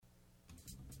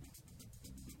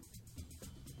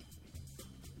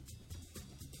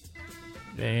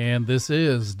And this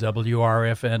is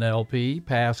WRFNLP,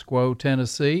 Pasquo,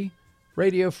 Tennessee,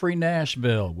 Radio Free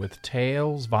Nashville with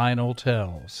Tales Vinyl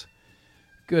Tells.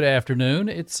 Good afternoon.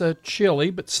 It's a chilly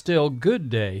but still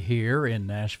good day here in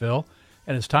Nashville,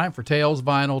 and it's time for Tales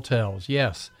Vinyl Tells.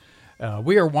 Yes,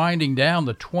 we are winding down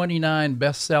the 29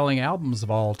 best-selling albums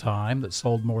of all time that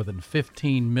sold more than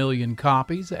 15 million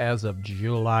copies as of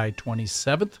July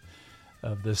 27th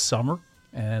of this summer,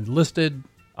 and listed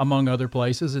among other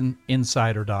places in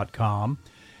Insider.com.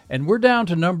 And we're down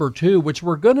to number 2, which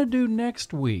we're going to do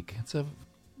next week. It's a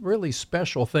really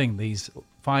special thing, these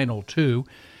final 2.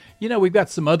 You know, we've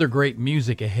got some other great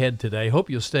music ahead today. Hope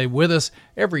you'll stay with us.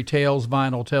 Every Tales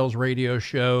Vinyl Tells radio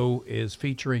show is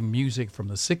featuring music from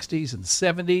the 60s and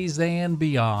 70s and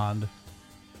beyond.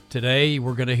 Today,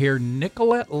 we're going to hear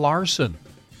Nicolette Larson,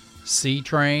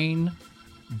 C-Train,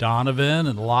 Donovan,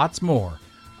 and lots more.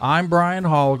 I'm Brian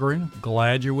Hallgren.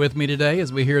 Glad you're with me today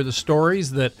as we hear the stories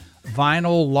that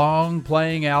vinyl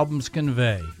long-playing albums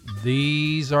convey.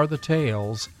 These are the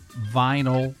tales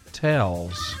Vinyl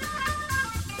Tells.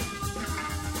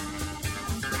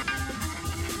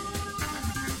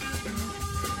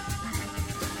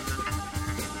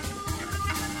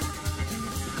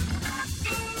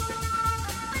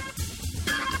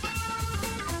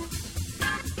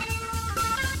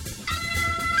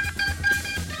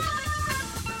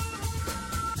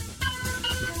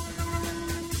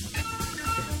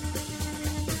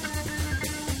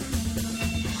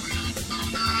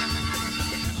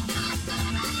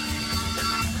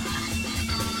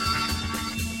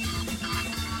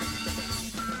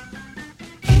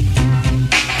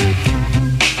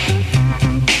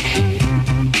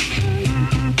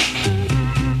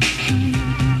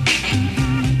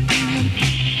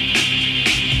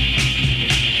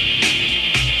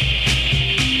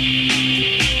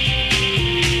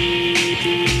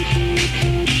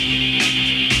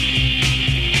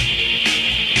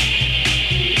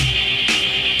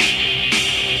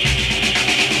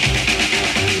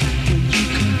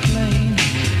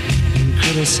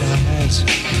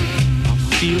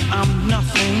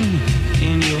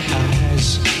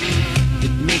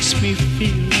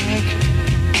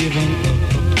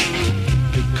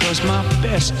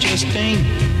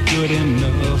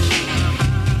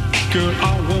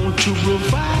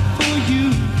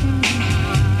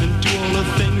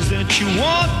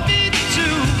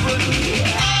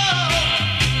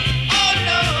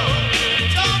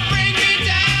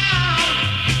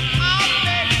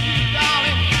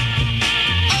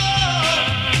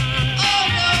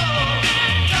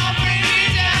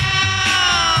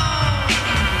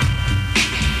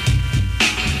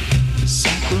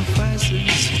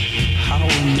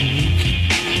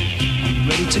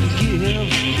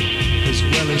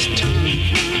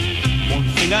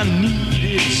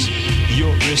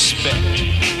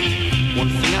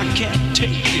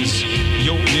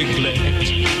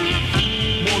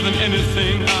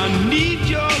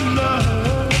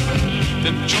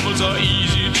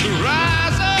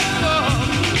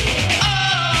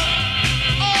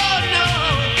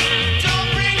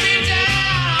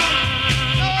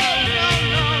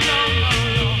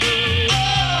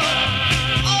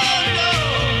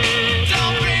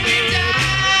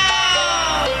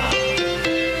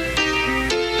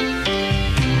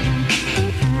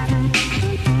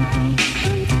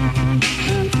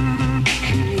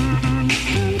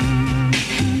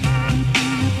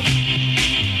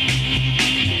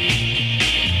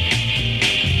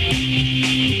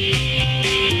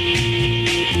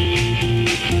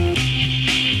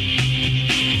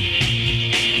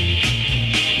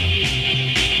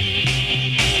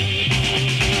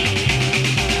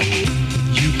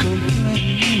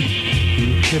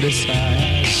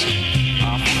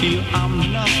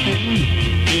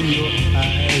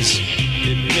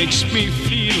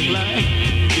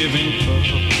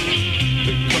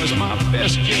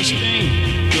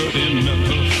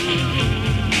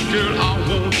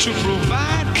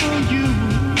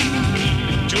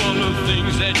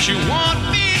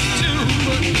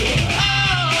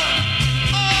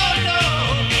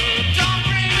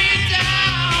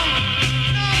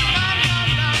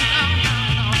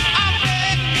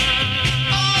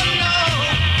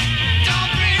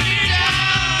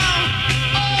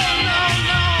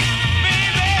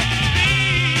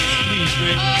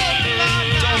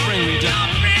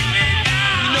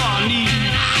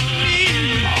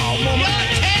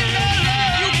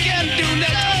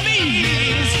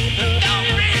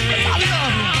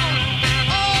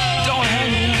 Don't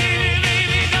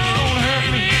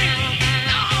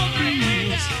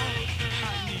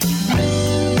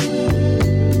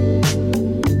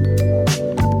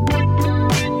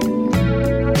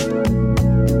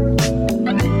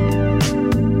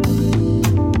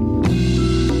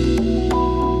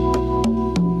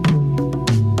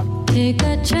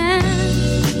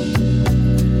dance.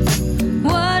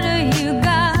 What do you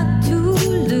got to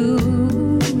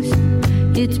lose?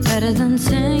 It's better than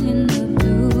singing the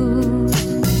blues.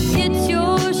 It's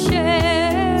your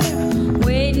share,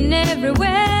 waiting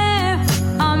everywhere.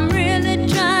 I'm really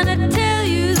trying to tell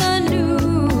you the news.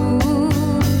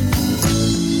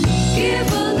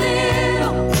 Give a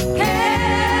little,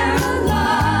 care a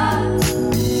lot.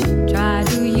 Try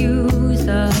to use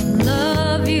the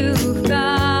love you've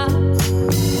got.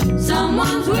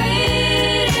 Someone's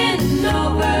waiting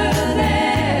over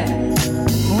there,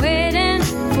 waiting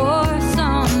for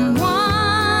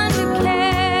someone to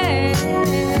care.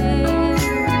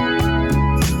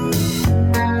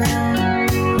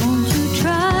 Won't you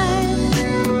try?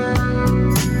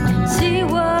 See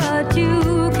what you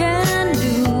can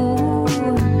do.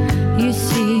 You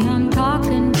see, I'm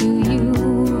talking to you.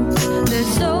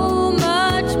 There's so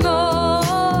much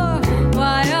more.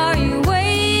 Why are you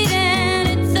waiting?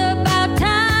 It's about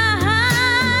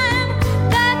time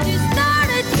that you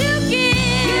started to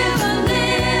give a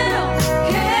little,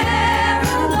 care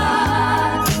a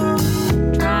lot.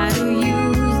 Try to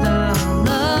use the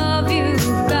love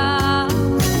you've got.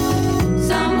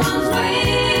 Someone's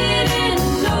waiting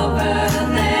over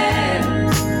there,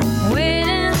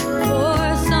 waiting for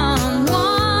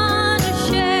someone to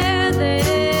share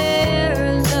their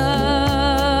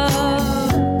love.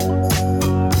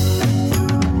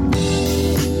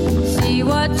 See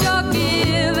what you're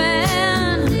giving.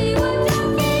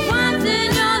 Once in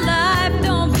your life,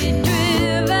 don't be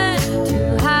driven to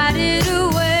hide it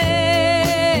away.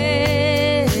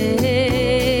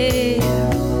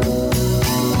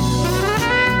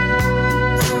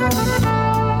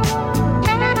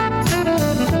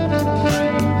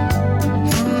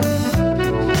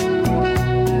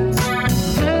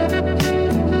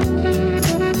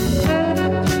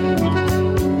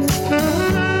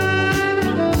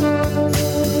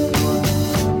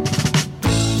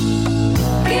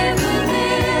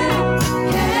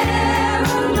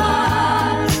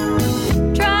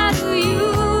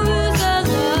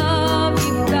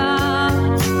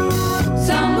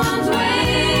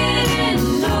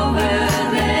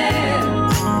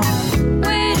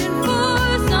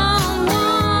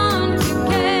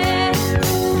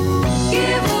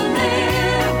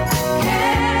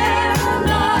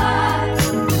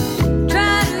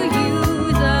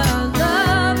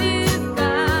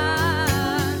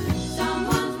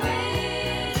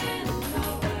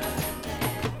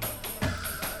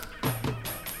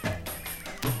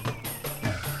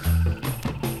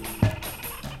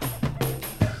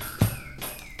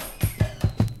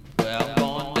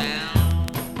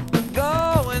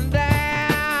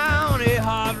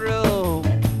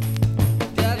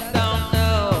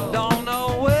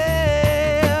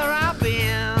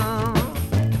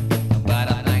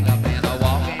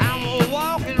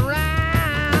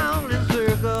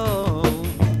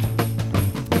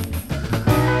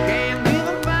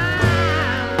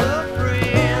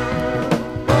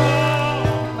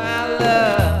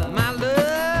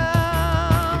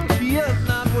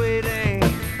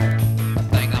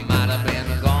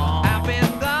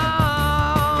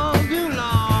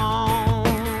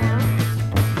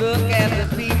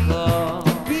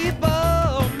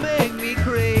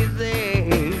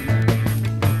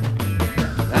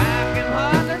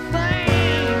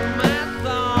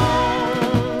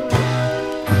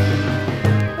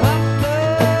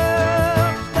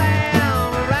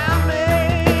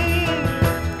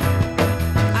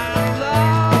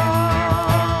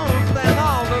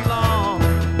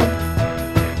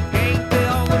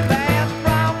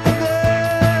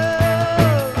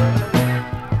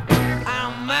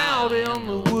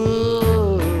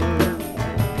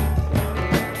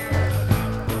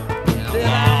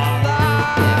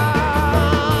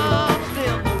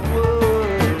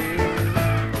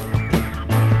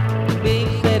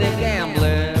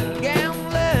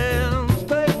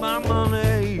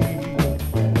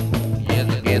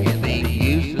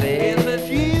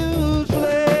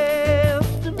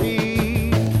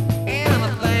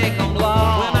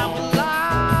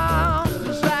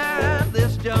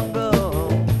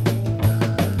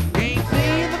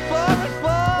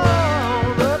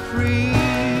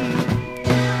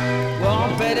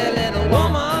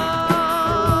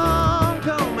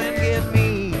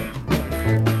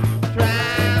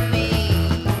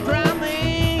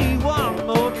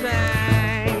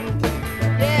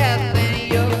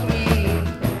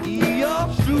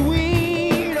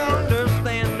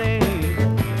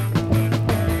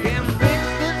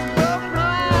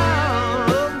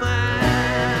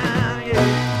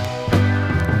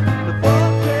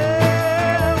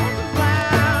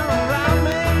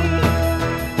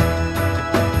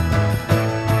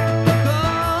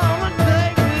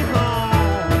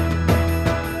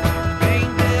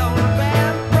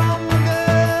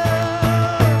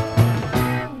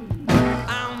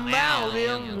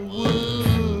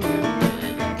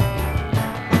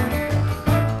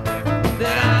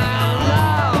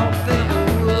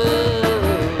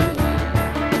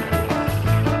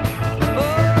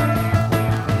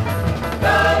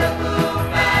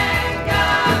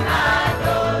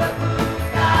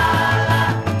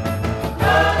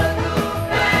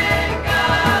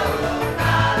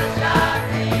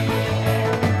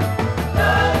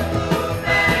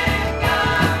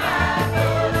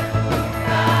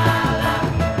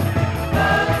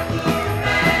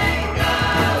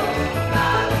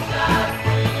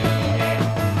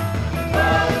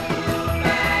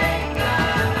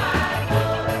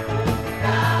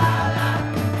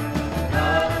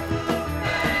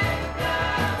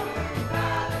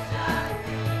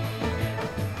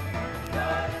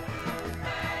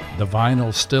 The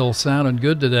vinyl's still sounding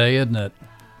good today, isn't it?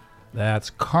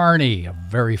 That's Carney, a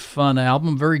very fun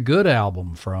album, very good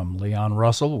album from Leon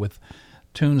Russell with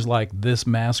tunes like This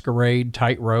Masquerade,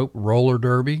 Tightrope, Roller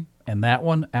Derby, and that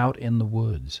one, Out in the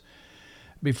Woods.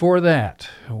 Before that,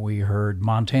 we heard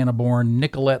Montana-born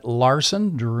Nicolette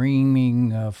Larson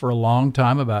dreaming for a long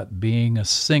time about being a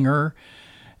singer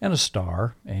and a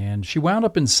star, and she wound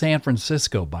up in San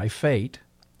Francisco by fate,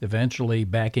 eventually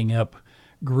backing up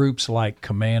groups like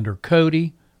Commander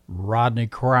Cody, Rodney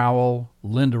Crowell,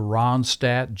 Linda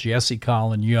Ronstadt, Jesse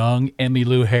Colin Young,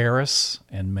 Emmylou Harris,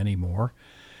 and many more.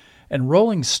 And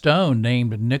Rolling Stone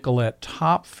named Nicolette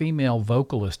top female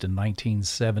vocalist in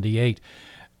 1978.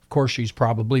 Of course, she's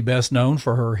probably best known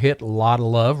for her hit Lotta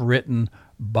Love, written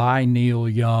by Neil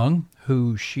Young,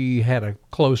 who she had a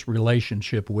close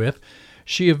relationship with.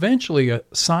 She eventually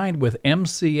signed with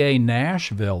MCA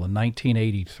Nashville in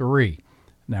 1983.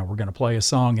 Now, we're going to play a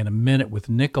song in a minute with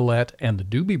Nicolette and the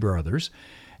Doobie Brothers.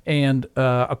 And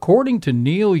according to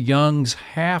Neil Young's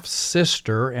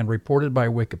half-sister and reported by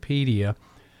Wikipedia,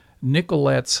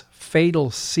 Nicolette's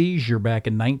fatal seizure back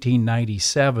in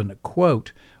 1997,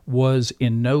 quote, was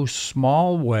in no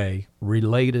small way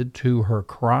related to her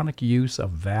chronic use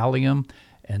of Valium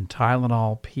and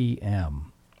Tylenol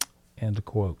PM, end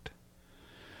quote.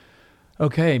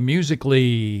 Okay,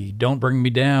 musically, Don't Bring Me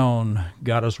Down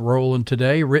got us rolling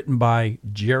today, written by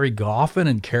Jerry Goffin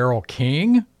and Carole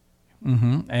King.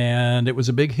 And it was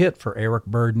a big hit for Eric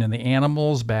Burdon and the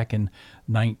Animals back in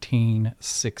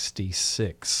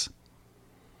 1966.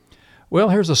 Well,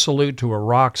 here's a salute to a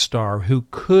rock star who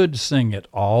could sing it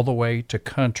all the way to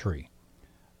country.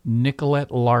 Nicolette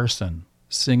Larson,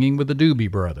 singing with the Doobie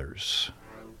Brothers.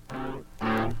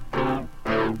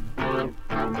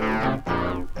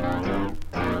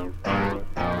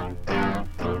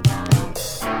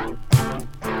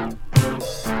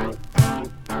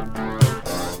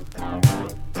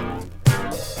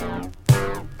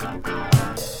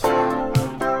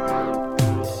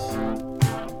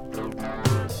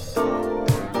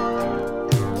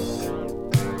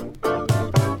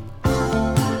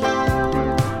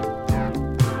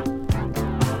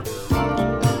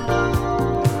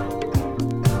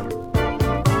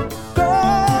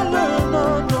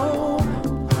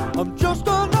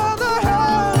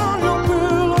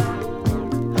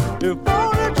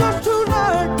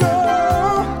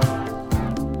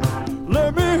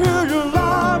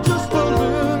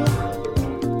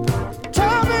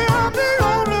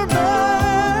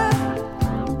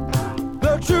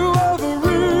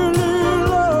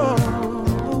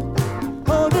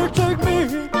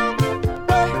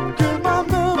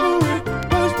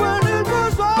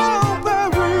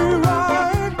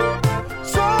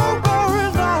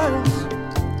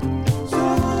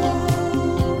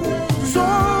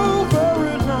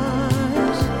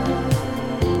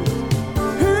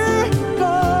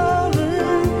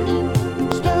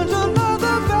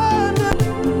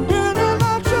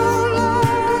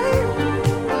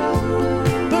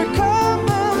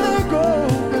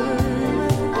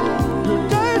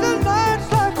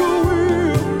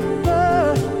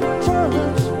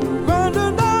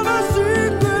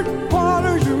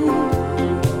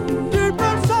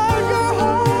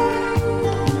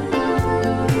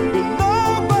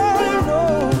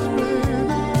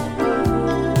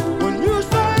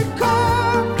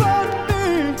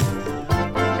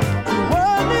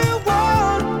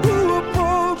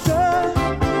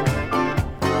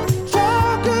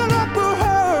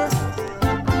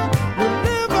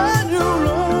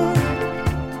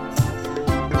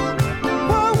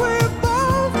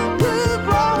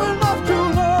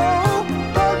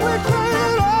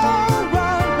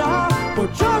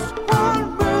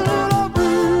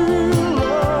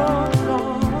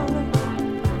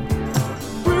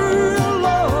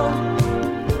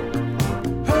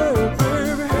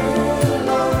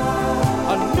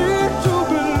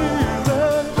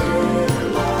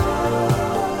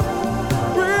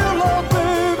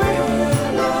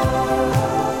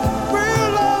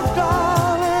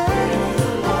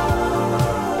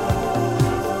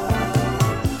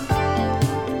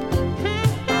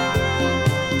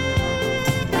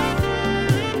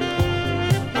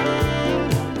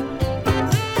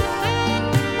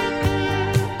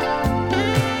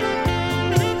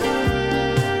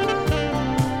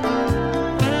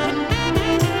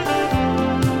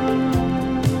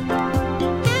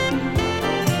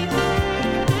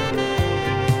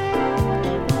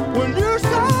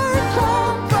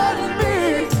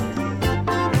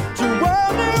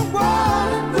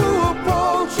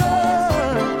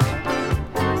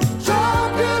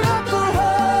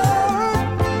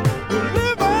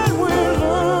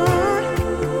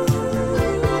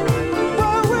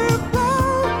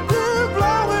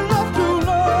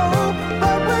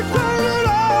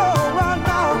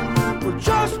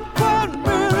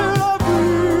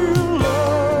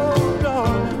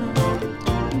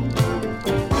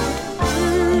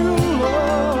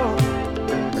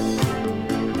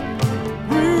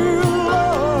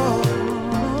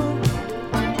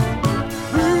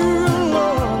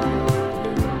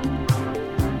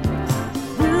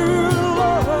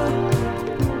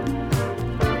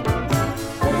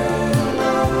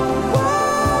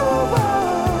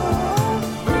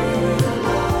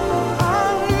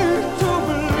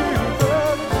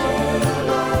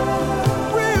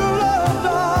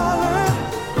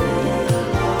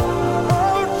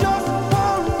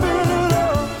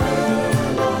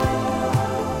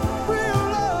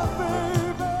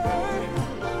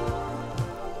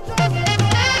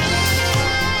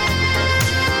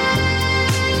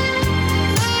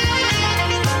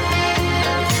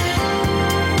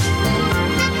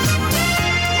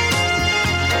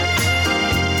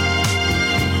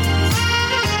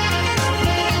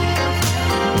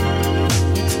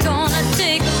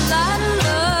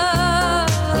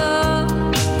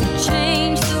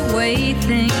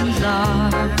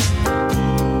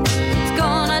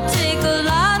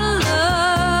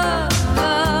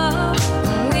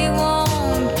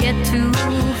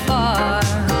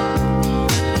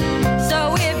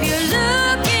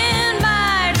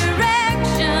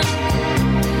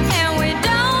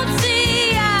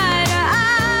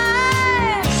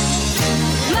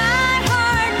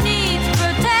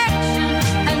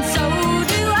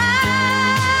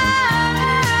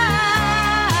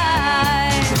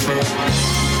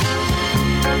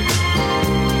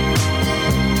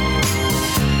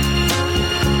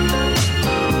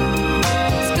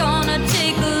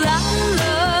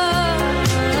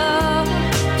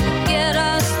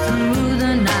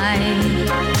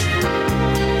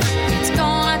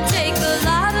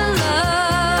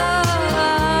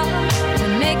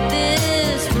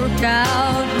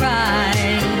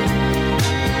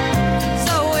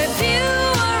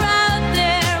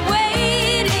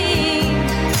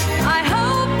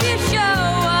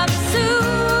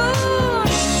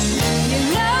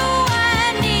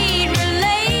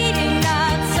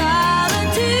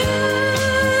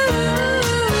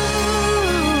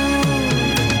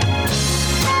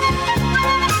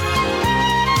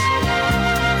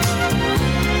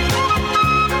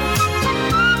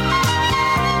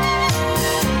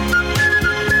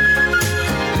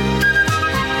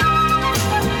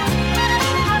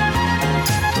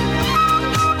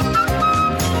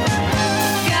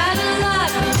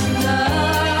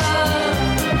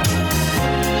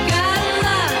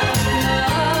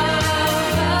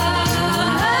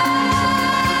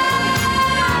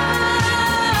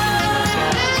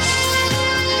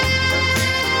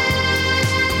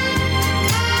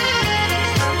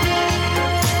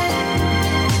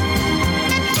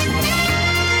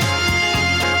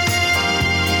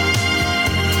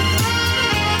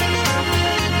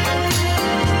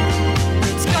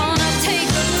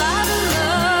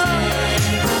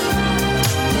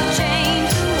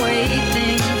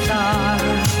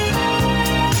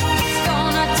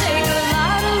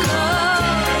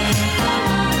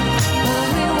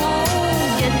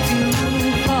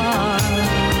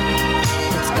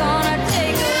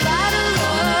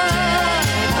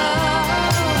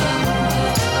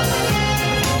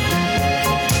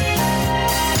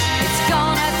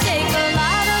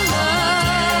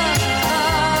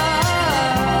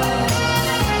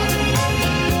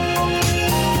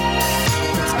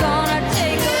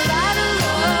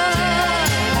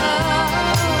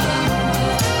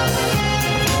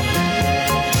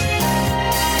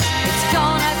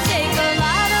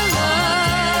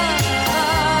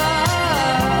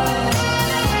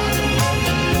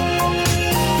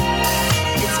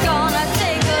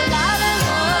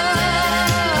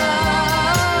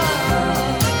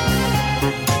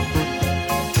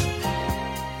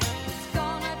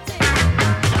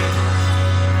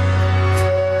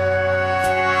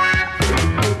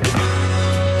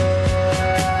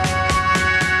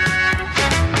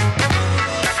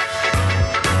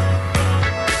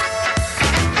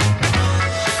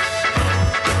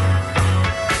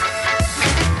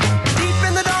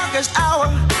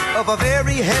 of a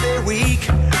very heavy week,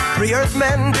 3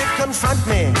 earthmen did confront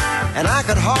me, and I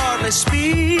could hardly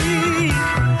speak.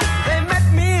 They met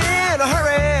me in a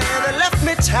hurry, they left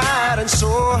me tired and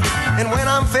sore, and when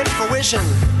I'm fit for wishing,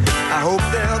 I hope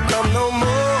they'll come no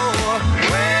more.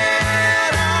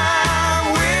 When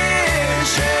I'm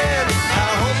wishing,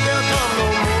 I hope they'll come no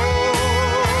more.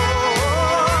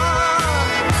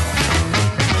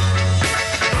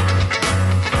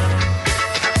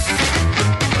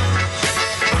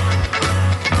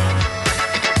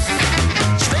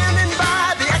 Standing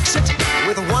by the exit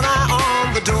with one eye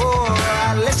on the door,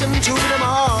 I listened to them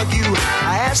argue.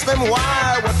 I asked them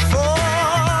why, what for.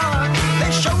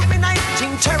 They showed me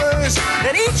 19 terrors,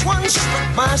 and each one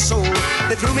struck my soul.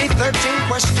 They threw me 13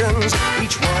 questions,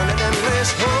 each one an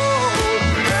endless hole.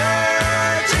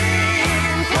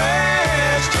 13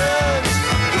 questions,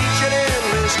 each an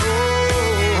endless hole.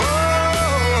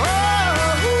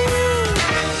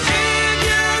 Did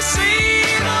you see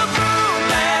the moon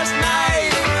last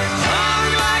night?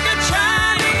 Hung like a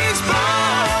Chinese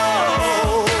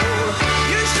ball.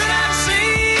 You should have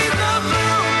seen the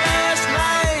moon last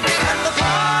night at the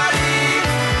party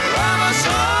of a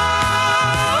soul.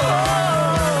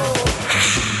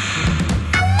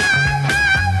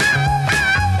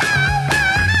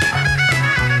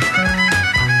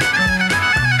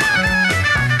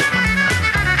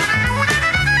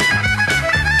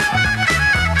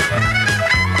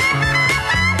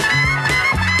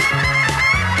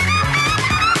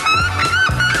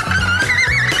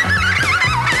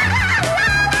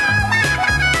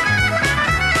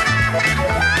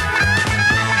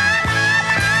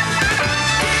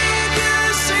 Did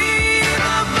you see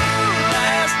the moon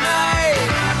last night?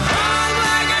 Hung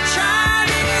like a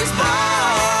Chinese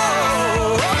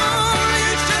ball.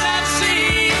 You should have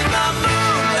seen the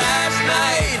moon last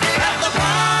night at the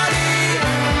party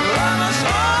of a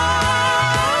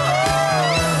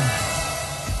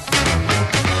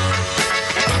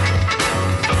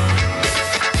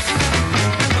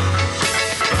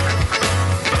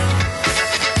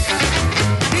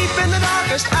Deep in the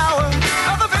darkest hour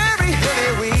of a very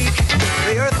heavy week,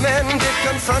 the earthmen did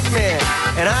confront me,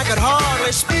 and I could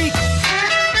hardly speak.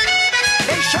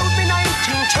 They showed me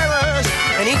 19 terrors,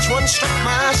 and each one struck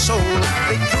my soul.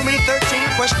 They threw me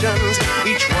 13 questions,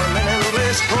 each one an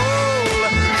endless hole.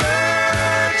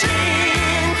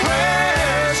 13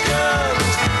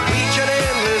 questions, each an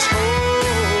endless hole.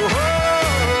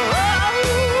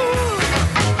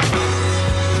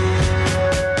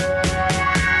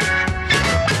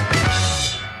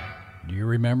 Do you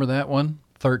remember that one?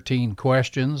 13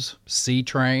 Questions, C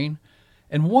Train.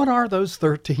 And what are those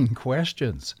 13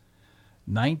 questions?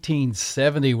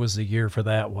 1970 was the year for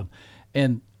that one.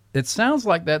 And it sounds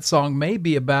like that song may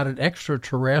be about an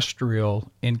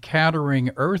extraterrestrial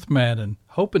encountering Earthmen and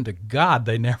hoping to God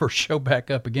they never show back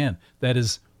up again. That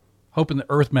is, hoping the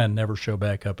Earthmen never show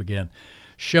back up again.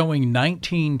 Showing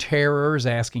 19 terrors,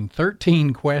 asking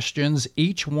 13 questions,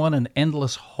 each one an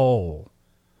endless hole.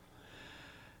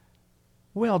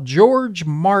 Well, George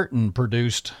Martin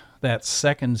produced that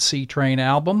second C Train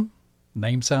album.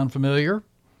 Name sound familiar?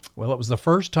 Well, it was the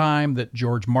first time that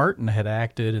George Martin had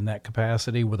acted in that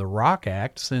capacity with a rock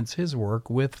act since his work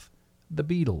with the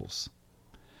Beatles.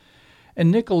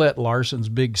 And Nicolette Larson's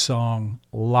big song,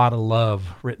 Lot of Love,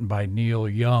 written by Neil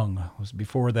Young, was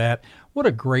before that. What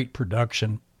a great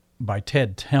production by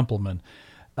Ted Templeman.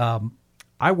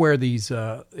 I wear these,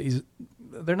 they're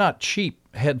not cheap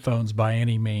headphones by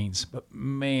any means, but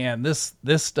man, this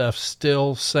stuff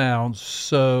still sounds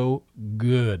so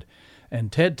good. And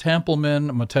Ted Templeman,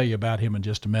 I'm going to tell you about him in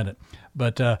just a minute,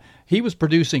 but he was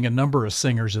producing a number of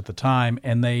singers at the time,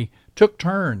 and they took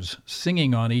turns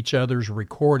singing on each other's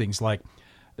recordings. Like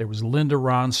there was Linda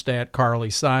Ronstadt, Carly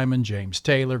Simon, James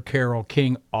Taylor, Carole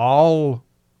King, all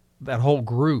that whole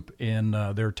group in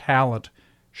their talent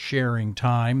sharing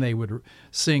time. They would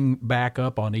sing back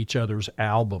up on each other's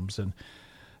albums. And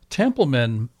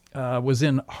Templeman was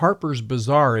in Harper's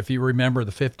Bazaar, if you remember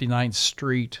the 59th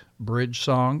Street Bridge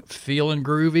song, Feelin'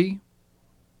 Groovy.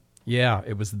 Yeah,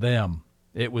 it was them.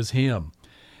 It was him.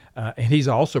 And he's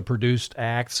also produced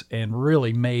acts and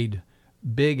really made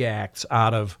big acts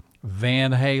out of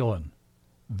Van Halen,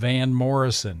 Van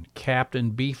Morrison,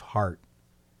 Captain Beefheart,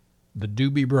 the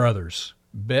Doobie Brothers,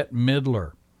 Bette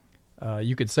Midler.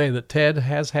 You could say that Ted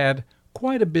has had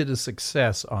quite a bit of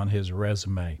success on his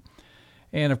resume.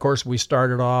 And, of course, we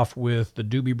started off with the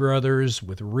Doobie Brothers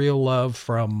with Real Love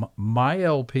from my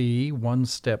LP, One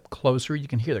Step Closer. You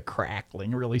can hear the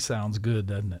crackling. It really sounds good,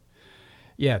 doesn't it?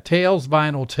 Yeah, Tales,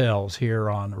 Vinyl Tells here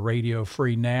on Radio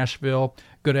Free Nashville.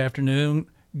 Good afternoon.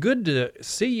 Good to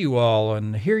see you all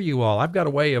and hear you all. I've got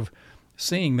a way of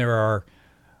seeing there are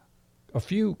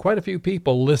quite a few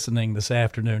people listening this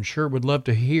afternoon. Sure would love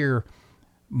to hear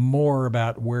more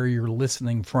about where you're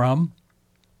listening from.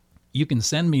 You can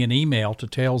send me an email to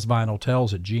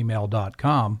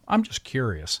talesvinyltales@gmail.com. I'm just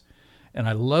curious, and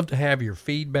I love to have your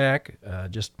feedback.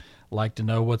 Just like to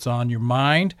know what's on your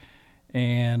mind,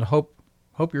 and hope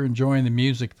you're enjoying the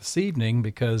music this evening,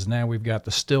 because now we've got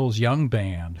the Stills Young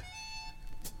Band.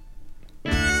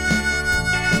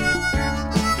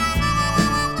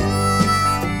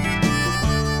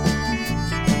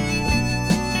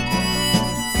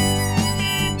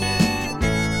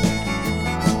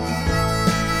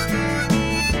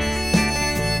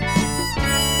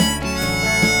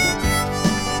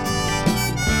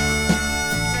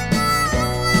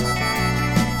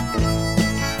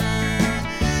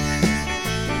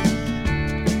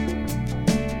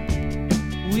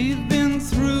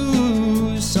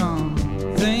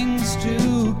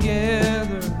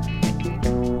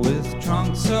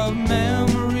 Of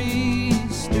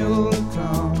memories still to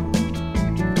come.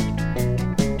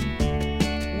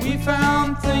 We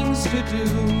found things to do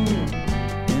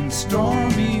in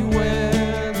stormy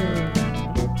weather.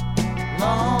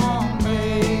 Long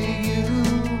may you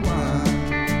run.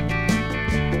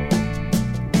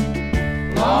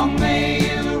 Long may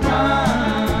you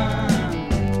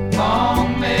run.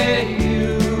 Long may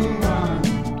you run.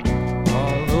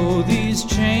 Although these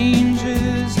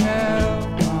changes have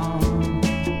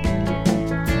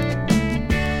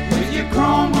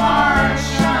chrome heart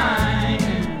shining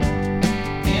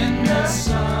in the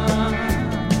sun.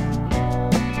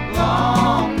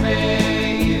 Long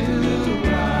may you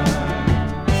run.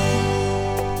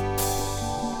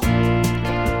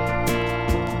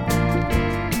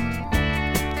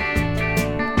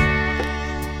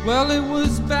 Well, it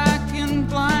was back in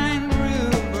Blind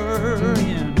River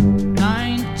in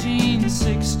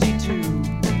 1962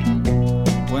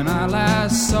 when I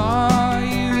last saw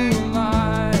you.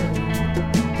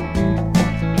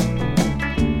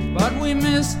 We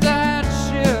missed that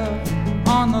ship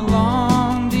on the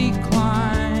long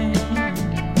decline.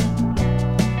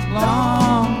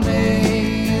 Long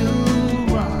may you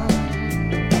run.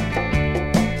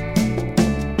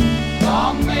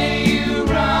 Long may you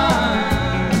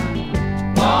run.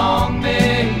 Long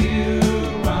may you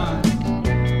run.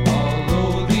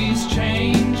 Although these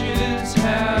changes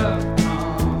have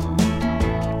come.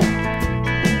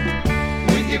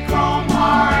 With your chrome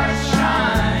heart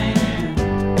shining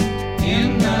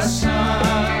in the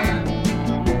sun,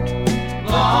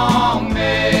 long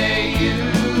may you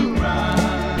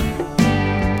run.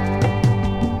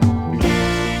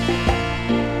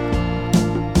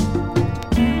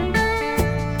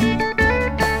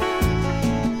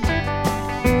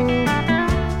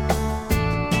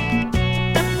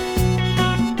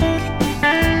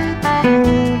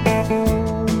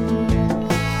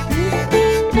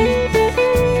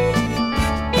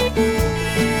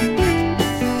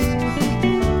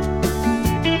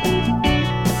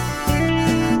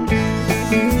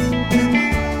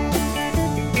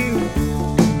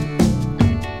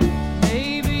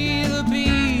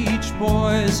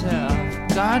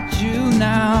 Got you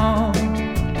now,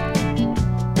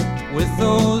 with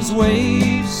those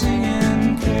waves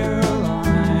singing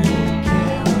Caroline,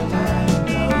 Caroline,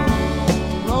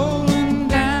 rolling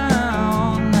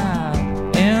down that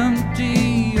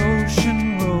empty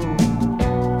ocean road,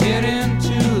 get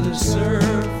into the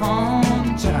surf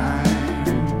on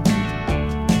time.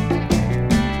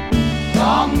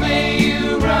 Long may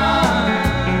you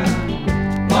run,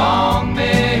 long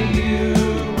may you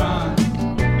run.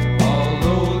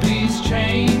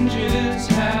 Changes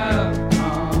have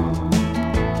come.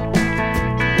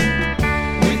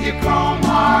 With your chrome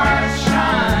heart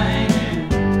shining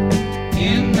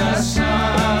in the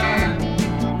sun,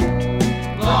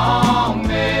 long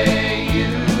may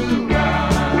you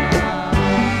run.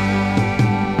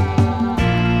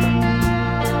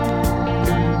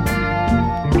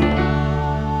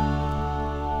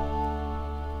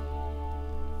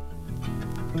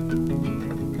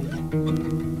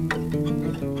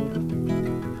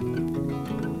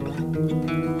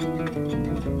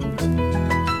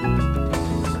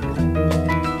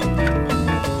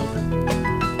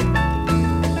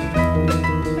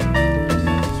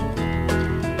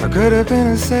 I could have been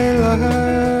a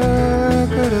sailor,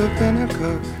 could have been a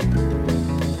cook,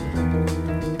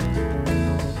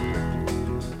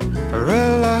 a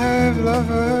real life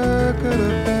lover, could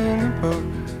have been a book.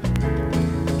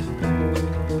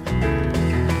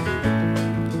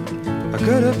 I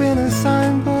could have been a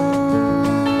signpost,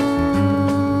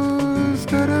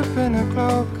 could have been a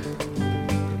cloak,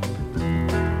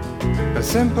 a as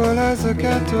simple as a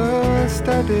kettle,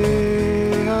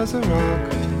 steady as a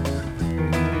rock.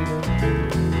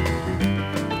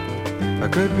 I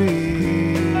could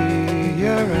be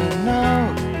here and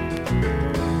now.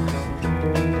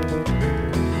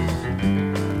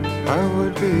 I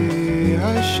would be,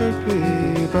 I should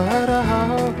be, but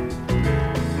how?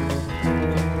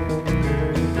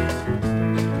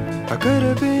 I could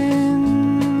have been,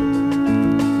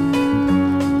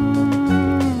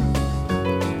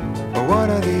 but one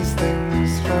of these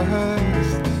things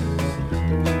first.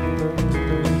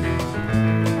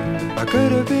 I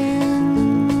could have been,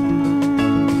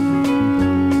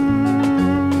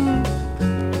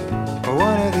 but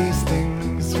one of these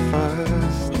things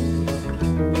first.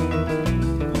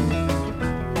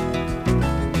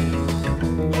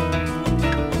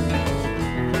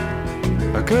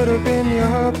 I could have been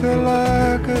your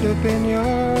pillar, could have been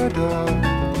your door.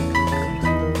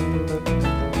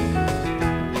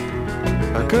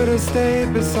 I could have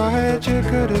stayed beside you,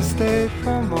 could have stayed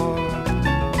for more.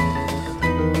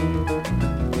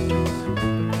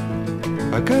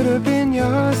 I could have been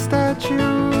your statue,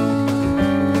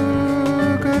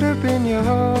 could have been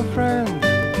your friend.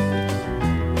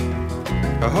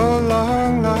 A whole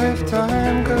long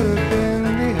lifetime could have been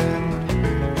the end.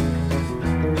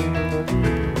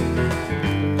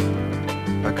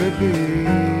 I could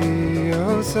be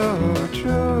oh so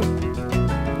true.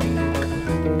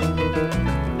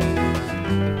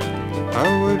 I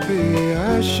would be,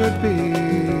 I should be,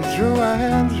 through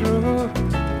and through.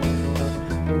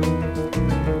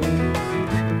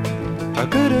 I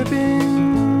could have been,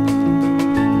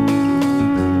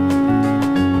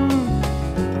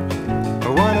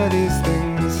 one of these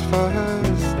things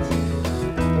first.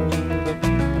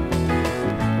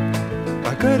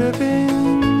 I could have been,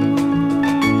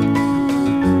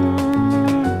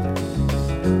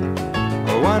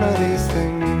 one of these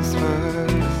things first.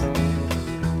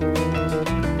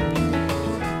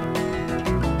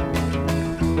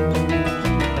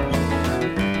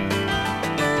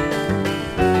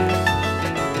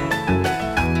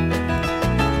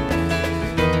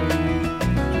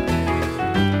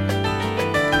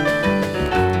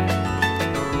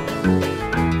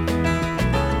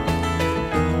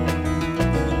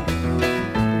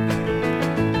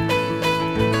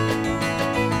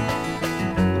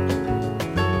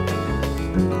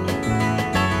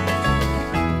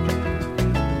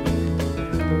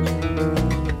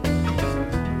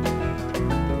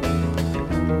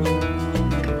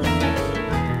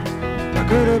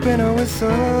 Could have been a whistle,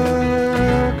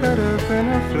 could have been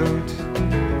a flute,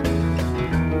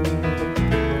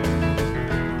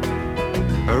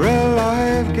 a real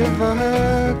life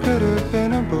giver, could have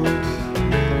been a boot.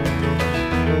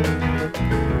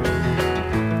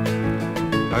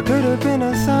 I could have been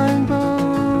a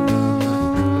signpost,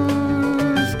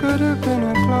 could have been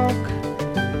a clock,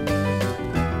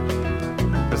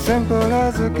 as simple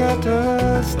as a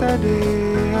kettle, steady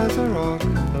as a rock.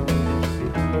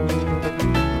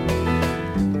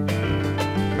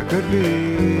 Could be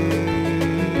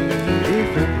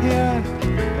even here.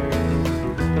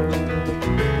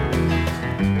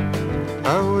 I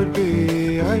would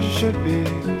be, I should be,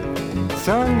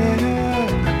 so near.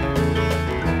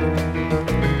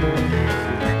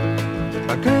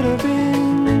 I could have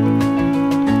been,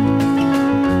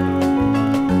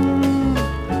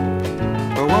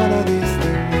 but one of these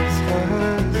things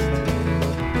first.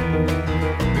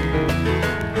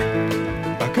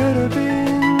 I could have been,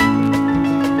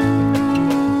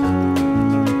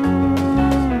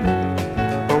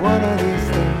 one of these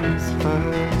things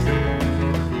first.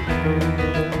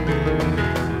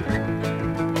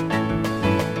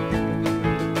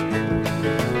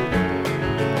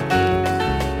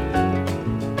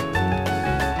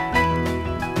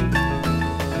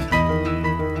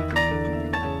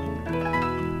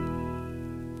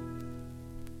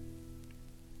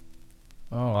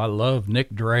 Oh, I love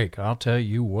Nick Drake. I'll tell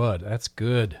you what, that's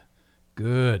good.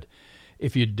 Good.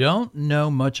 If you don't know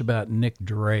much about Nick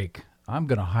Drake, I'm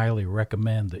going to highly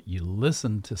recommend that you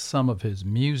listen to some of his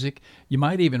music. You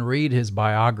might even read his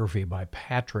biography by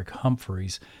Patrick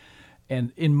Humphreys.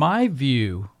 And in my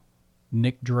view,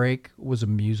 Nick Drake was a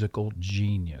musical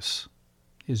genius.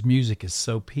 His music is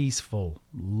so peaceful,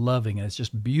 loving, and it's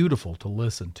just beautiful to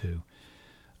listen to.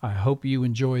 I hope you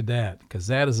enjoyed that, because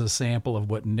that is a sample of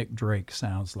what Nick Drake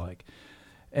sounds like.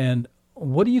 And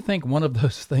what do you think one of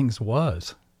those things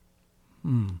was?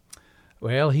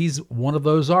 Well, he's one of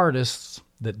those artists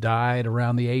that died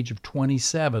around the age of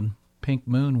 27. Pink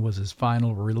Moon was his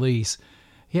final release.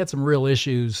 He had some real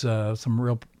issues, some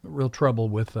real trouble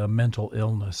with mental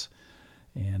illness,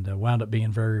 and wound up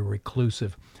being very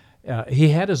reclusive. He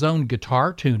had his own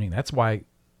guitar tuning. That's why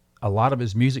a lot of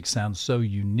his music sounds so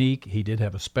unique. He did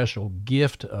have a special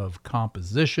gift of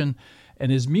composition,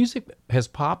 and his music has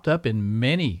popped up in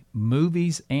many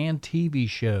movies and TV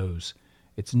shows.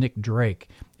 It's Nick Drake.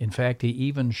 In fact, he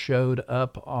even showed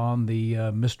up on the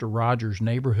Mr. Rogers'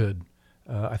 Neighborhood.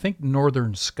 I think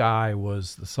Northern Sky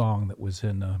was the song that was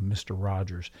in Mr.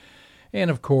 Rogers. And,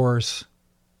 of course,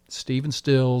 Stephen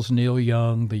Stills, Neil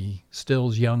Young, the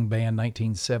Stills Young Band,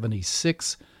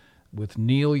 1976, with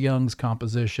Neil Young's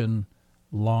composition,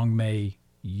 Long May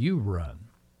You Run.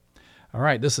 All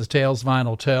right, this is Tales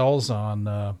Vinyl Tells on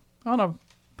a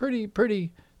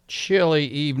pretty chilly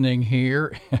evening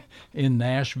here in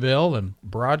Nashville, and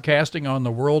broadcasting on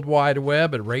the World Wide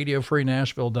Web at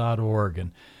radiofreenashville.org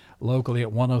and locally at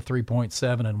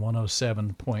 103.7 and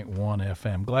 107.1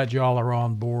 FM. Glad you all are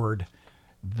on board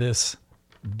this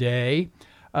day.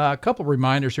 A couple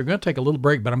reminders here. We're going to take a little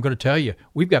break, but I'm going to tell you,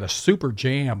 we've got a super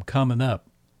jam coming up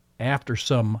after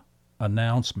some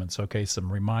announcements. Okay,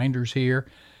 some reminders here.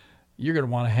 You're going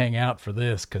to want to hang out for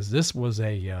this, because this was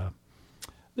a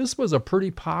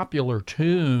pretty popular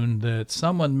tune that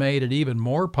someone made it even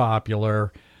more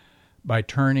popular by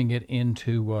turning it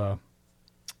into,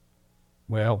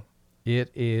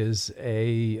 it is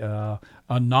a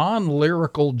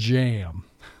non-lyrical jam.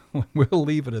 We'll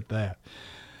leave it at that.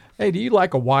 Hey, do you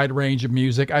like a wide range of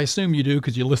music? I assume you do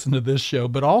because you listen to this show,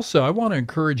 but also I want to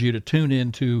encourage you to tune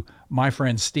in to my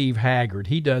friend Steve Haggard.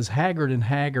 He does Haggard and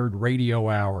Haggard Radio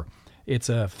Hour. It's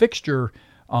a fixture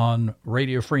on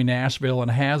Radio Free Nashville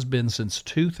and has been since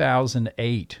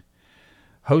 2008.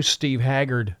 Host Steve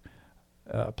Haggard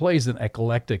plays an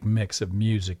eclectic mix of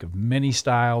music of many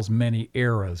styles, many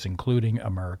eras, including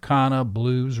Americana,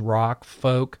 blues, rock,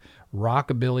 folk,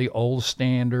 rockabilly, old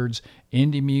standards,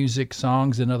 indie music,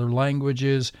 songs in other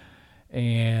languages,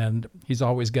 and he's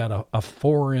always got a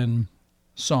foreign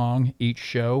song each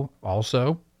show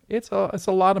also. It's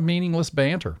a lot of meaningless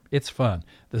banter. It's fun.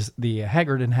 The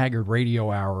Haggard and Haggard Radio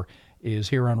Hour is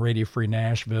here on Radio Free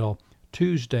Nashville,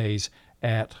 Tuesdays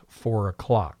at 4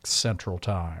 o'clock Central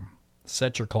Time.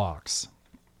 Set your clocks.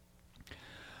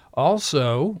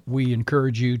 Also, we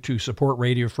encourage you to support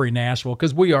Radio Free Nashville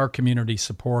because we are community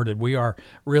supported. We are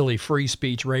really free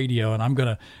speech radio, and I'm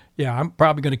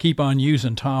probably going to keep on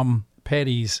using Tom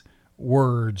Petty's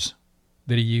words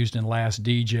that he used in Last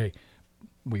DJ.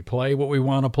 We play what we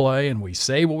want to play, and we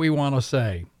say what we want to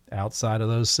say outside of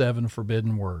those 7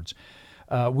 forbidden words.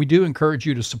 We do encourage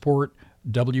you to support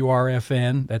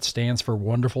WRFN. That stands for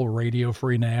Wonderful Radio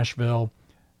Free Nashville.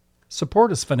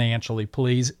 Support us financially,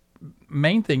 please.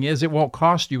 Main thing is it won't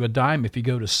cost you a dime if you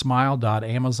go to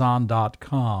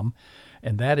smile.amazon.com,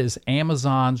 and that is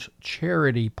Amazon's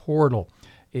charity portal.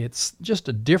 It's just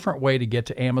a different way to get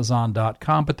to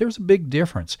Amazon.com, but there's a big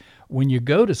difference. When you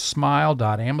go to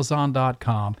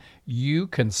smile.amazon.com, you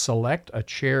can select a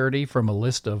charity from a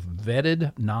list of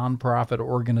vetted nonprofit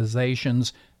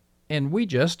organizations, and we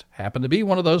just happen to be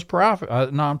one of those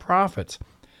nonprofits.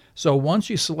 So once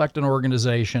you select an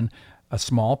organization, a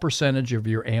small percentage of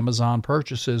your Amazon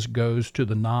purchases goes to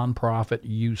the nonprofit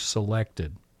you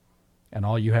selected. And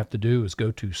all you have to do is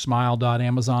go to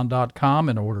smile.amazon.com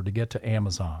in order to get to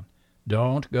Amazon.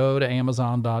 Don't go to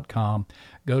amazon.com.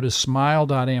 Go to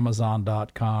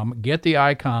smile.amazon.com. Get the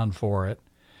icon for it,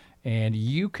 and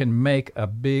you can make a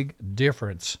big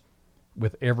difference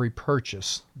with every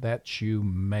purchase that you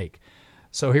make.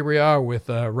 So here we are with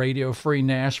Radio Free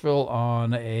Nashville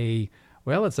on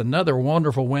it's another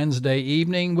wonderful Wednesday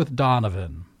evening with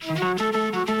Donovan.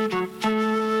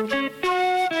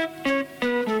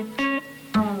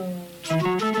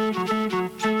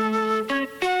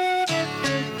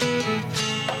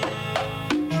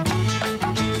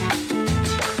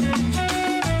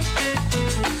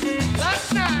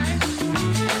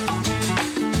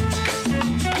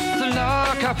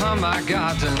 Upon my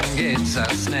garden gates a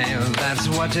snail, that's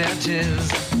what it is.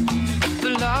 The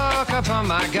lock upon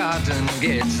my garden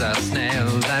gates a snail,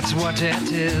 that's what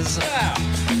it is.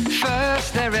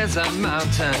 First there is a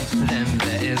mountain, then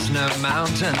there is no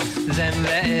mountain, then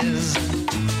there is.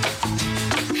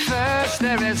 First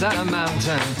there is a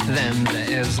mountain, then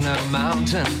there is no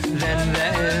mountain, then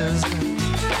there is.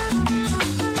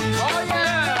 Oh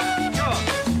yeah! Go.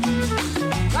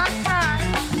 That's right.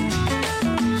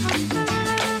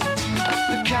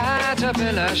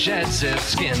 Caterpillar sheds its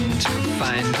skin to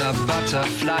find the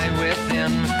butterfly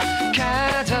within.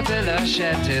 Caterpillar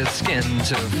sheds its skin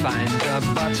to find the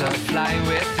butterfly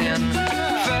within.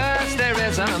 First there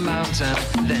is a mountain,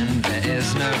 then there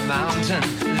is no mountain,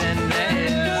 then there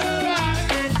is.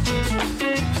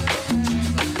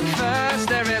 First First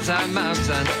there is a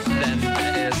mountain, then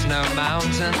there is no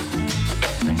mountain.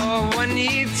 Oh,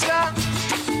 Juanita,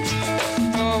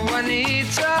 oh,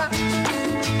 Juanita,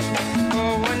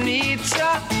 oh,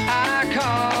 Juanita, I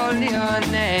call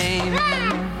your name.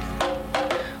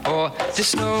 Oh, the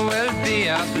snow will be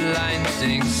a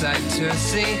blinding sight to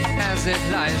see as it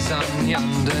lies on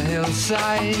yonder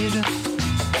hillside.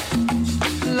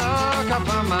 Look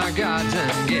upon my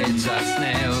garden gates, a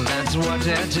snail, that's what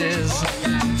it is.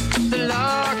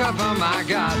 Look upon my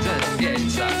garden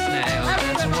gates, a snail,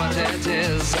 that's what it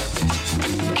is.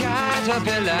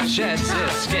 Caterpillar sheds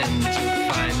its skin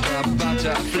to find the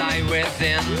butterfly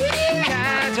within.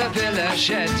 Caterpillar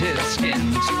sheds his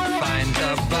skin to find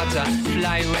the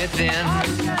butterfly within.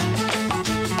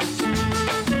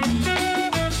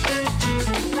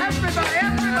 Everybody,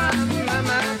 everybody!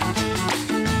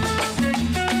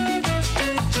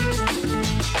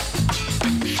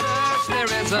 First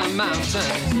there is a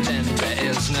mountain, then there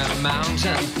is no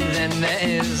mountain, then there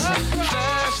is.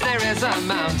 First there is a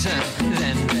mountain,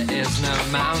 then there is no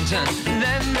mountain,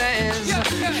 then there is.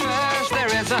 First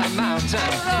there is a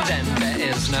mountain, then there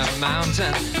is no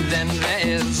mountain, then there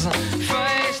is.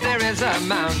 First there is a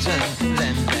mountain,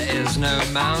 then there is no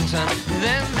mountain,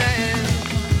 then there is.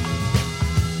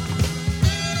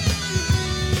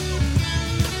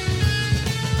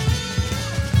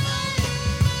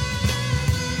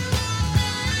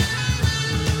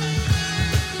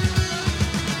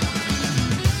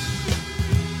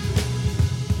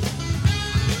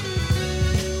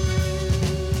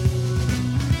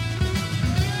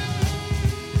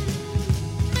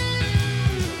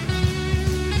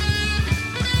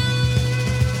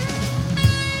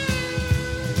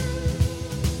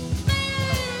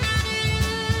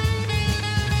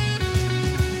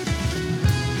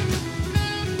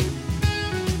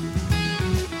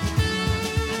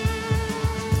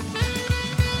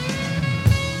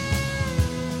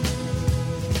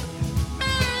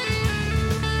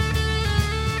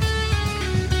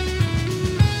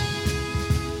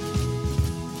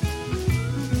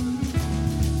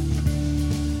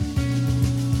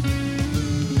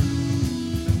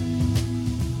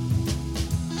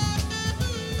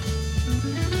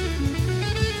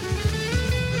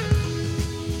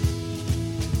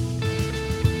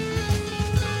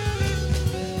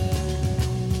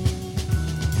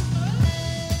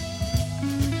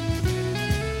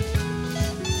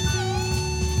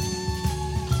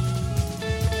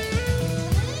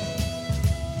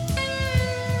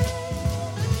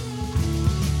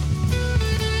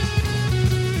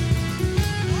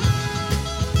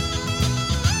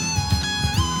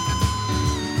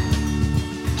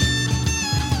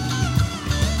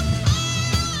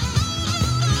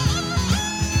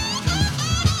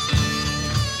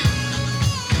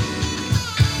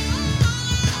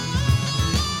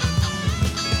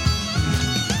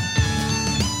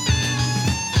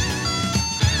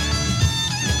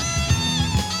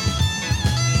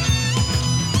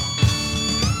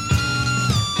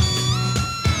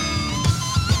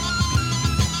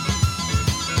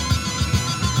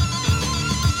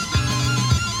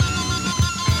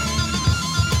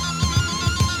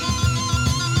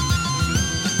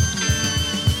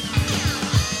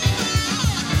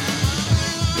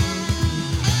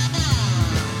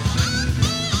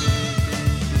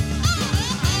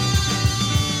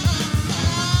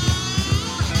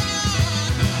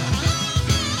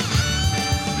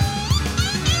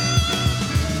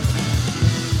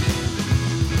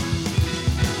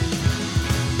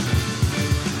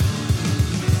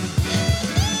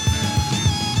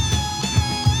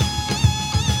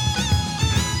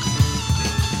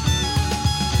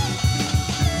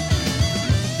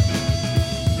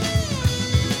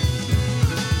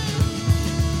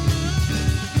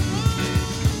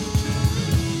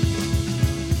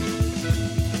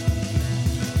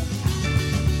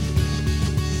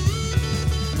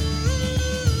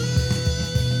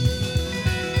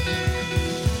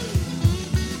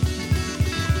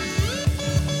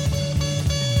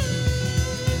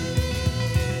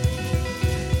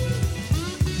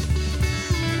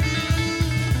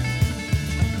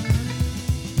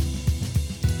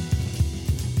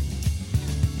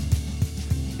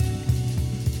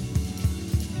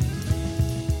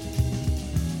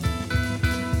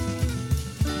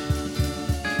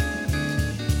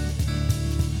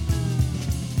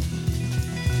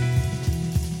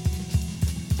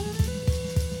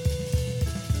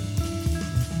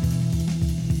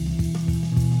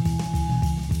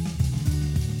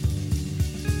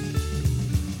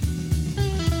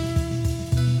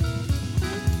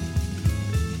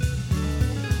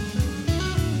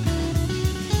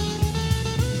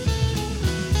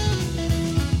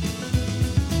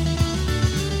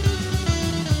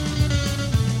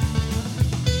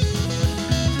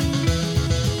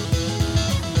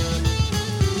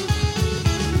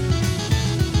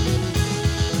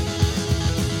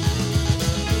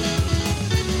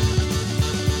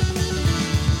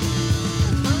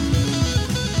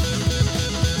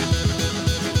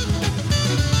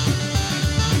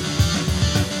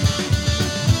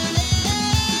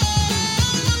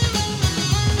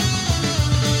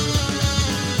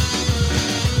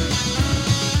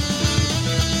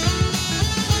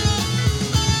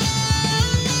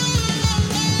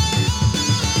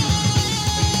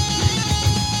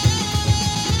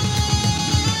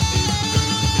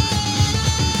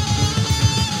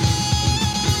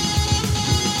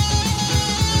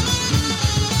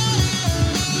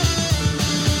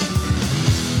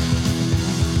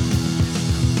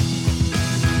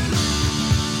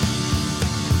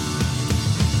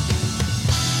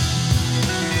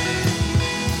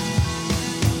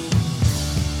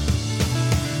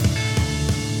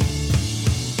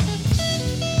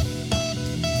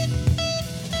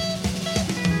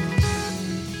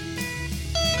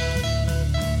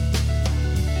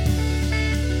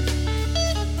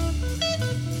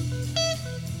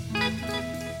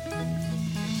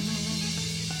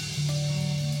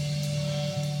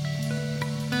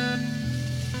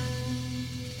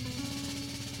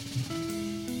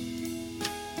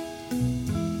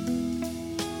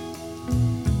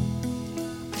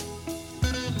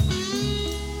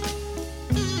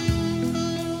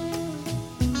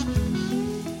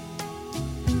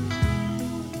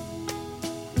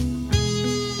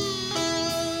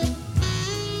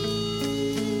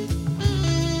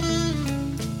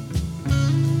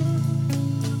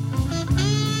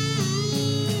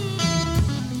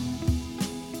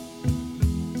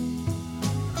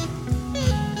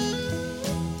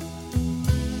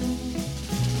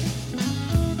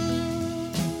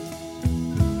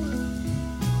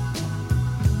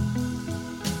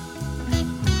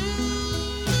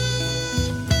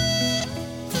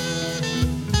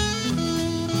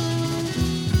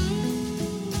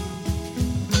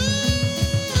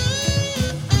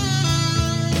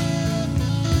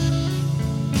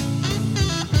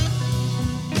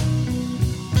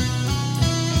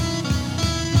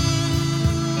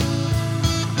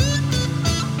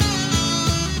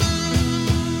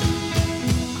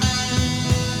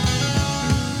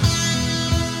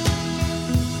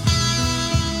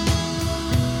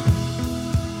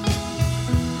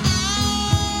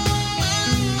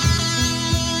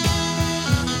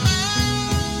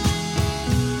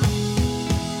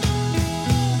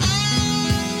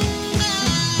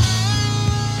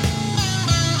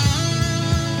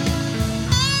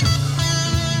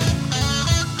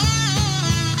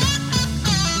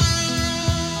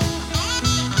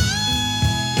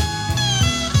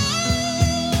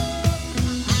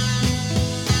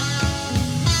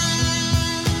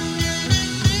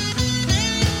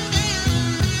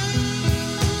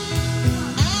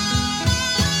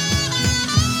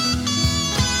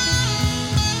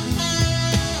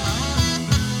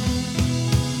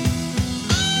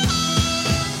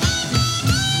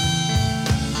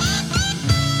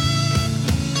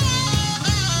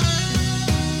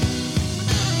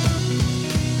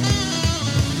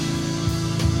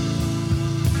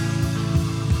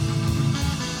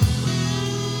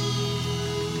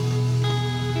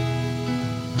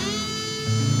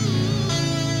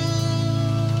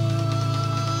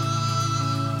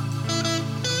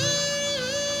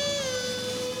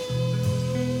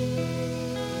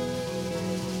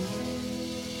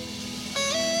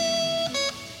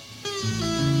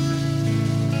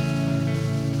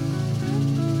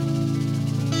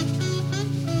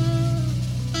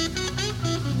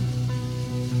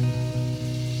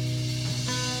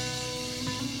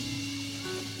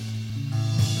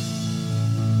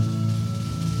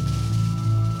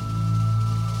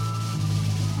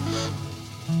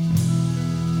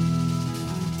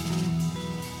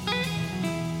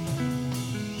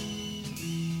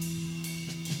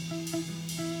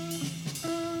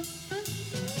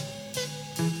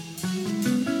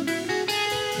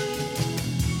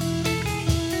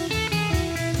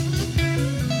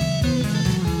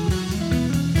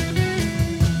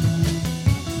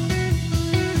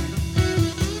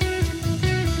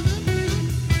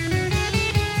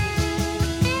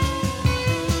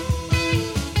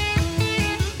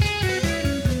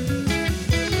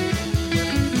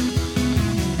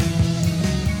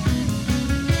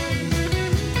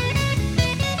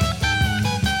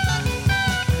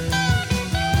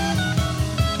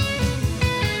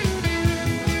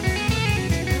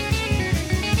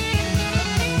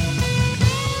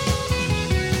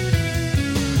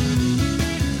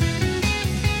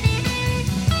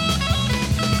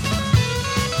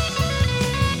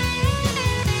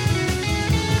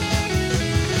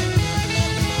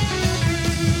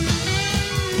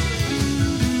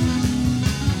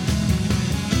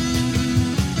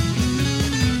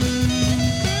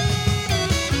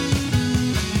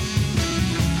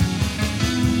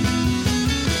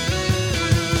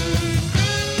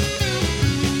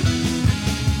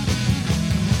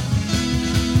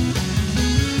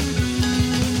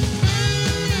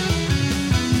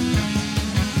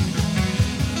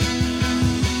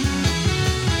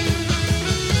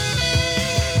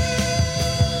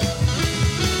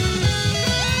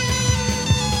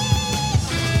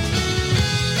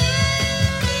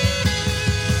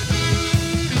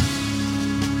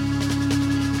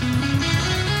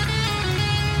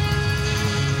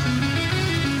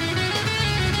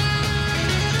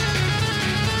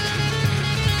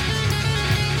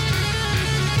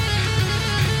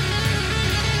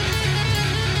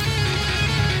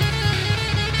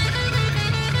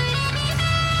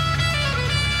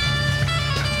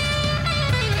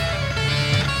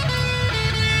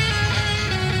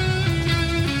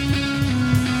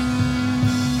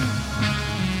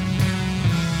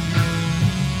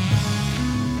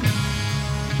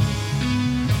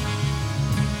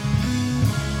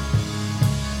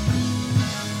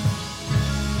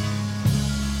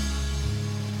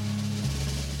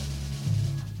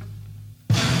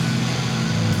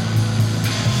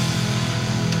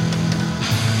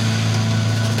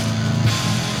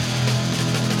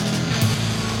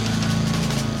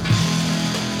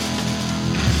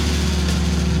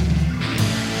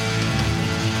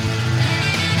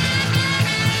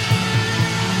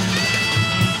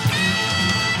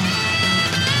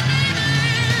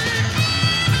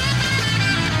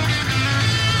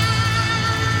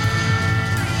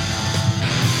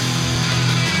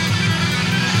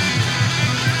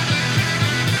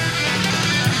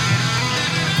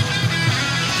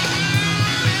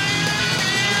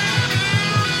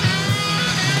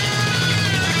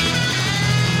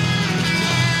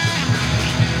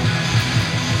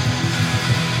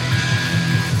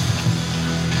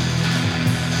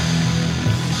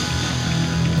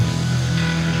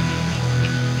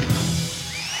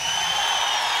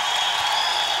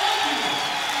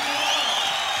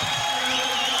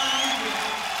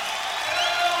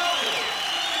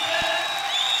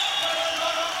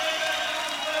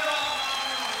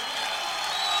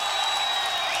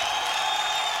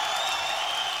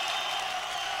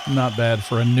 Not bad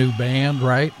for a new band,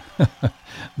 right?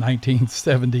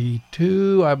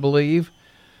 1972, I believe.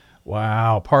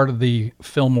 Wow, part of the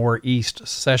Fillmore East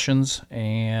sessions,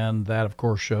 and that, of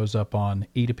course, shows up on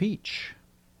Eat a Peach.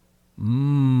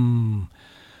 That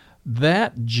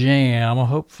jam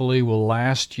hopefully will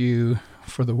last you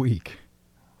for the week.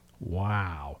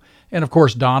 Wow. And, of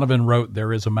course, Donovan wrote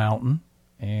There Is a Mountain,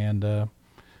 and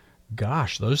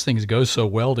gosh, those things go so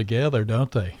well together,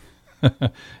 don't they?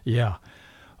 Yeah.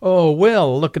 Oh,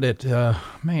 well, look at it.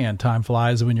 Man, time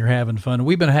flies when you're having fun.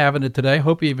 We've been having it today.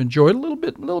 Hope you've enjoyed a little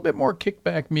bit more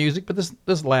kickback music, but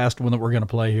this last one that we're going to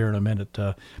play here in a minute,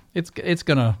 it's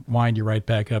going to wind you right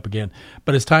back up again.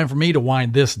 But it's time for me to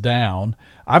wind this down.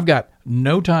 I've got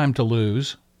No Time to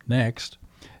Lose next.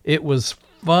 It was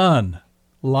fun,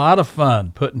 a lot of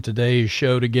fun putting today's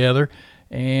show together,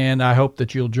 and I hope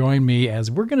that you'll join me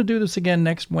as we're going to do this again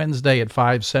next Wednesday at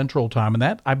 5 Central Time, and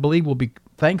that, I believe, will be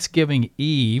Thanksgiving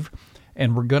Eve,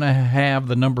 and we're going to have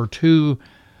the number 2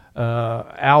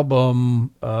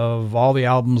 album of all the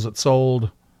albums that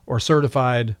sold or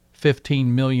certified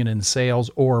 15 million in sales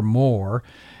or more.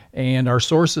 And our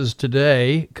sources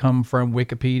today come from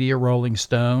Wikipedia, Rolling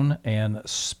Stone, and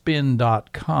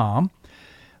Spin.com.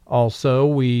 Also,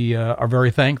 we are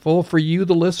very thankful for you,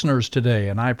 the listeners, today,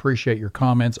 and I appreciate your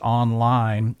comments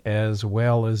online as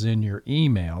well as in your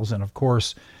emails. And, of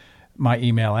course, my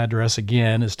email address,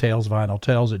 again, is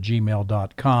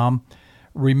talesvinyltales@gmail.com.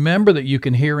 Remember that you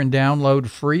can hear and download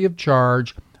free of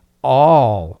charge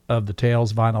all of the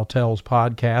Tales Vinyl Tales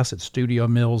podcasts at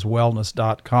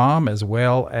studiomillswellness.com, as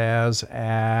well as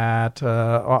at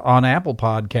on Apple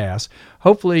Podcasts.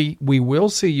 Hopefully, we will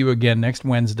see you again next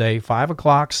Wednesday, 5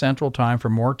 o'clock Central Time, for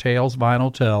more Tales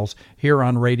Vinyl Tales here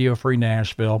on Radio Free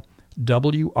Nashville,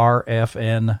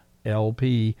 WRFN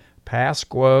LP,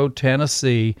 Pasquo,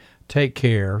 Tennessee. Take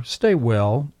care, stay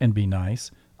well, and be nice.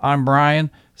 I'm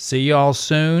Brian. See y'all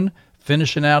soon.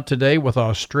 Finishing out today with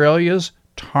Australia's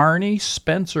Tarney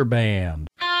Spencer Band.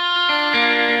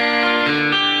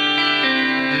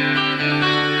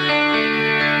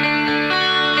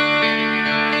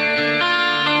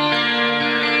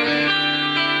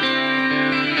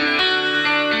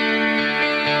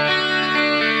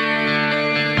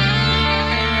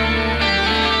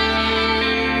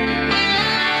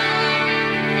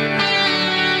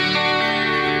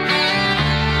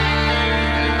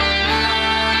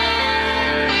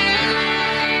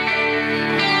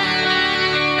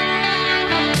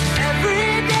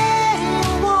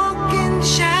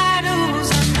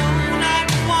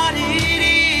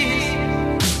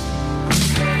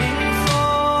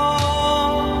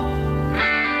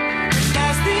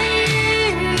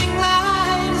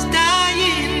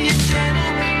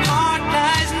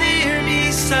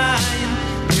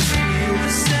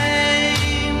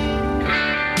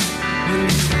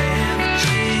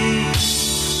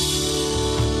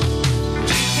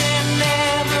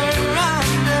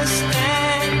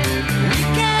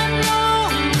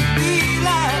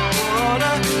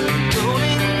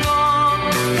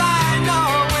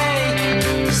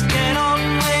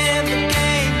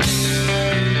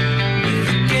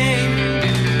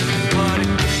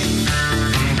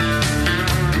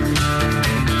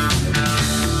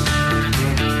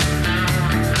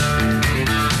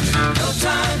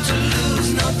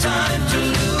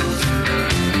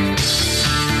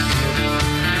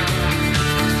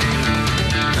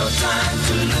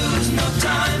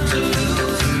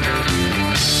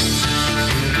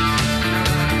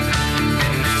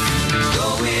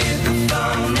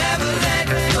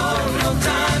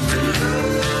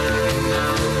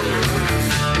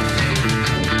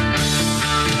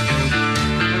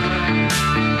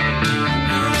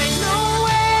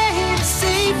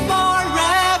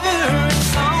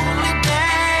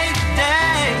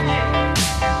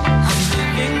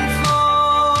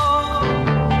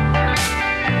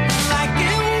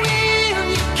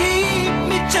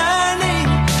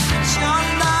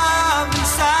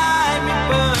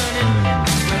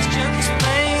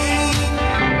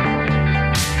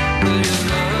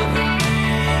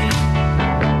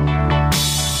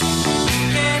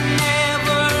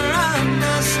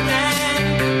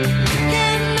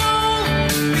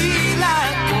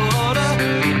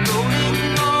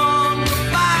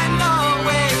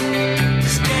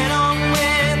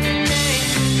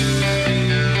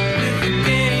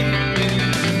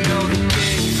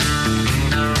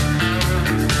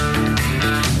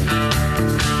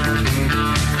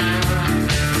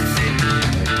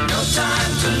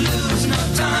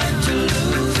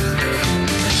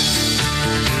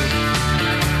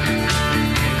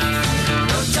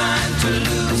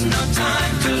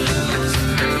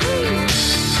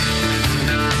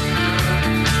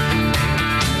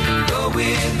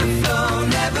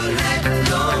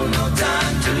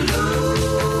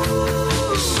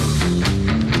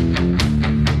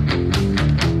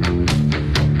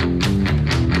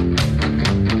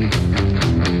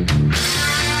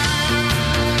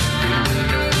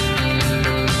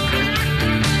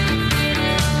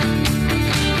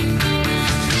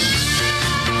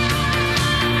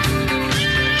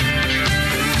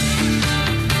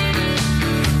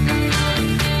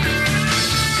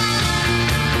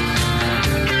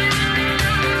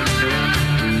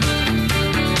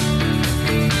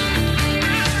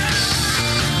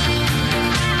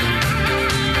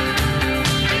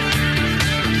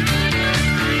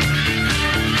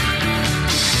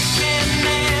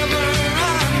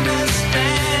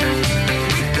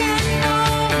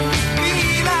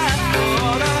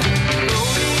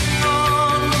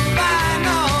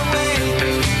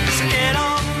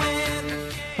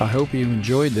 I hope you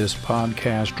enjoyed this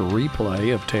podcast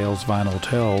replay of Tales Vinyl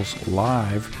Tales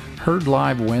live, heard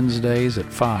live Wednesdays at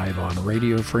 5 on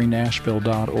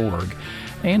RadioFreeNashville.org.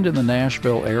 and in the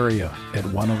Nashville area at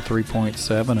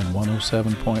 103.7 and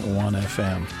 107.1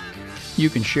 FM. You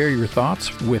can share your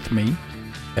thoughts with me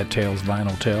at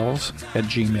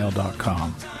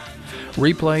talesvinyltales@gmail.com.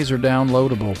 Replays are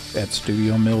downloadable at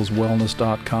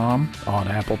studiomillswellness.com, on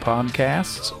Apple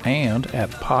Podcasts, and at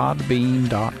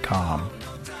podbean.com.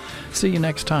 See you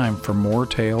next time for more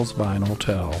Tales Vinyl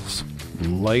Tells.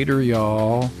 Later,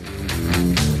 y'all. No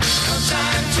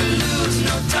time to lose,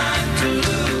 no time to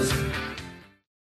lose.